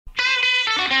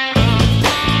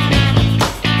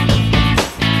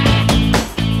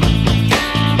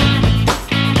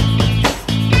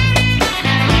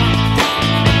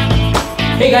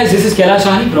Hey guys, this is Kailash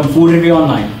Shahani from Food Review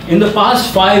Online. In the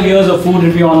past 5 years of Food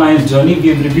Review Online's journey,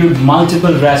 we've reviewed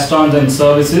multiple restaurants and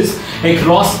services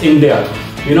across India.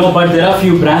 But there are a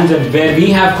few brands where we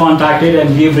have contacted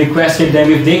and we've requested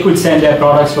them if they could send their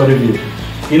products for review.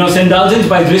 SINDULGENCE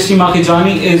by Drishti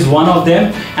Makhijani is one of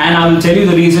them, and I will tell you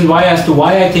the reason why as to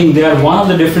why I think they are one of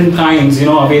the different kinds,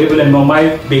 available in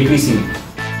Mumbai bakery scene.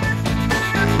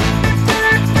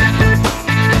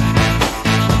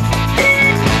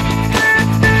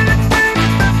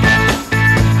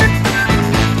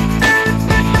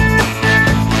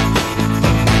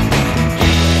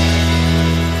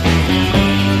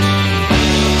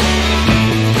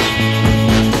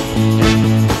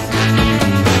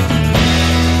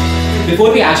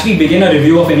 Before we actually begin a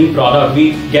review of any product,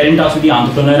 we get in touch with the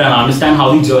entrepreneur and understand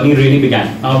how the journey really began.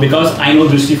 Because I know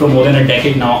Drishti for more than a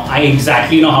decade now, I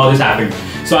exactly know how this happened.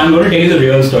 So I'm going to tell you the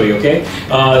real story, okay?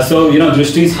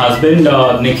 Drishti's husband,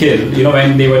 Nikhil,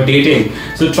 when they were dating,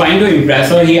 so trying to impress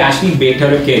her, he actually baked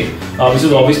her a cake, which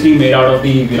is obviously made out of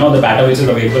the, the batter which is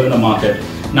available in the market.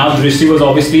 Now Drishti was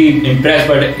obviously impressed,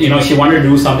 but she wanted to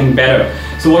do something better.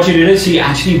 So what she did is she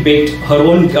actually baked her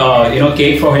own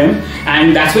cake for him,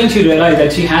 and that's when she realized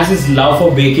that she has this love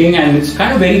for baking, and it's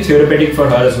kind of very therapeutic for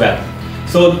her as well.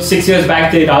 So 6 years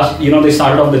back they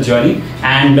started off the journey,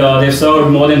 and they've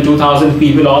served more than 2,000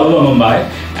 people all over Mumbai.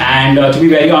 And to be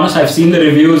very honest, I've seen the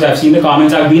reviews, I've seen the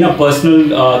comments, I've been a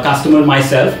personal customer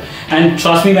myself. And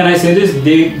trust me when I say this,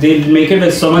 they make it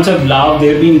with so much of love.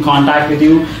 They'll be in contact with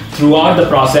you throughout the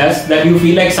process that you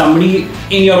feel like somebody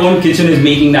in your own kitchen is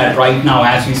making that right now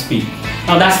as we speak.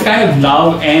 Now that's the kind of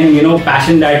love and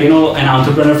passion that an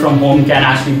entrepreneur from home can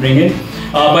actually bring in.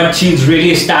 But she's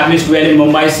really established well in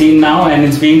Mumbai scene now, and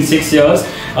it's been 6 years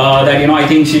that I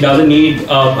think she doesn't need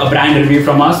a brand review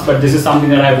from us. But this is something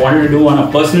that I wanted to do on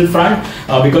a personal front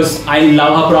because I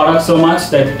love her product so much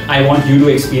that I want you to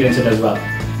experience it as well.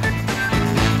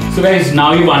 So guys,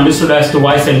 now you've understood as to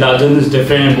why SINDULGENCE is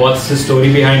different and what's the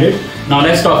story behind it. Now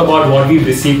let's talk about what we've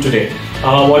received today.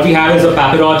 What we have is a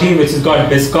pepperoni which has got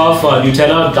Biscoff,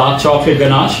 Nutella, dark chocolate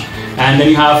ganache, and then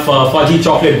you have fudgy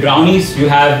chocolate brownies. You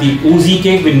have the oozy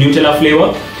cake with Nutella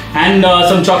flavor, and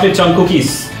some chocolate chunk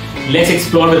cookies. Let's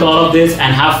explore with all of this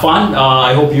and have fun.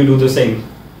 I hope you do the same.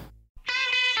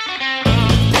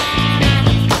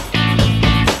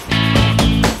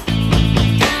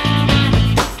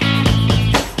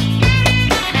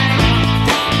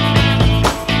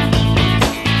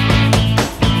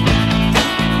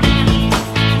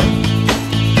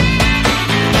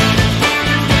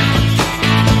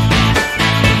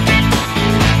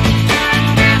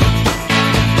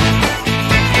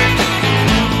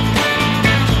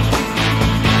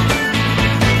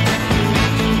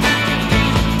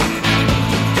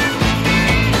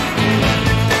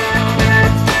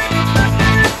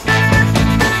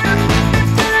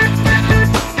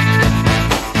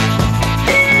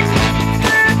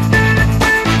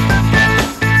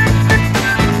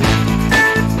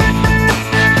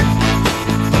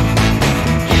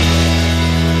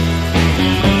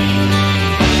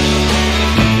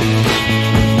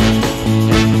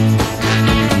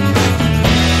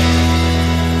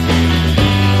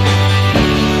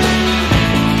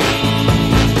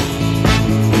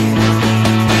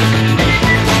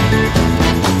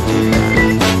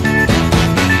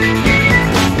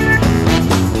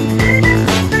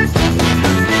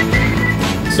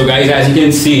 So guys, as you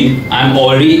can see, I'm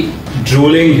already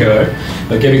drooling here,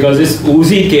 okay, because this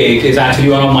oozy cake is actually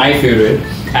one of my favorite,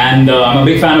 and I'm a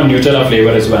big fan of Nutella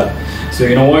flavor as well. So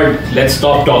you know what, let's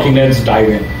stop talking, let's dive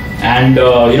in. And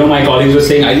my colleagues were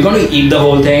saying, are you going to eat the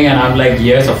whole thing? And I'm like,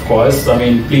 yes, of course. I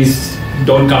mean, please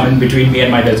don't come in between me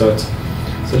and my desserts.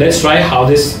 So let's try how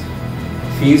this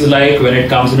feels like when it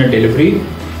comes in a delivery.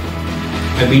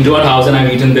 I've been to our house and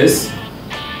I've eaten this.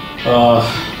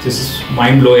 This is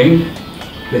mind-blowing.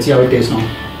 Let's see how it tastes now.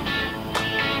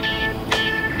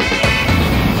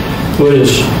 What is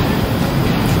this?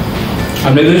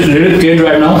 I'm like this little kid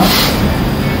right now.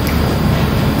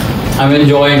 I'm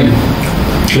enjoying.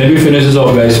 Let me finish this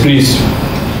off, guys, please.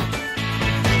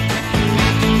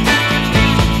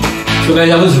 So guys,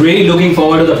 I was really looking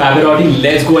forward to the pepperoni.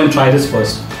 Let's go and try this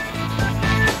first.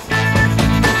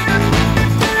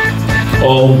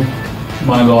 Oh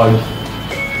my god.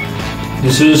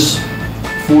 This is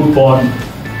food porn.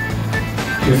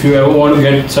 If you ever want to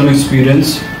get some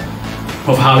experience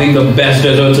of having the best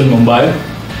desserts in Mumbai,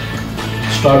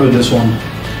 start with this one.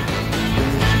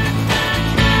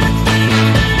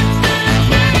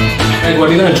 Right, what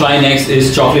we're going to try next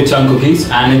is chocolate chunk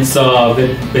cookies, and it's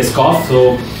with Biscoff.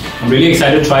 So I'm really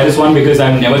excited to try this one because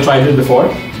I've never tried it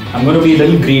before. I'm going to be a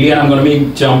little greedy and I'm going to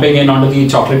be jumping in onto the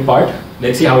chocolate part.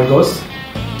 Let's see how it goes.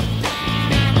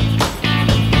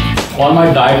 All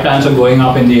my diet plans are going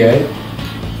up in the air.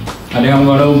 I think I'm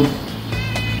going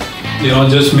to,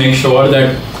 just make sure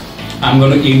that I'm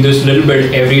going to eat this little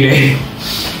bit every day.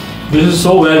 This is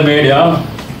so well made, yeah.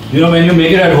 When you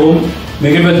make it at home,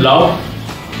 make it with love,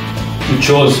 it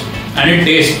shows. And it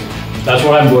tastes. That's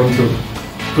what I'm going through.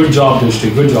 Good job,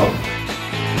 Drishti. Good job.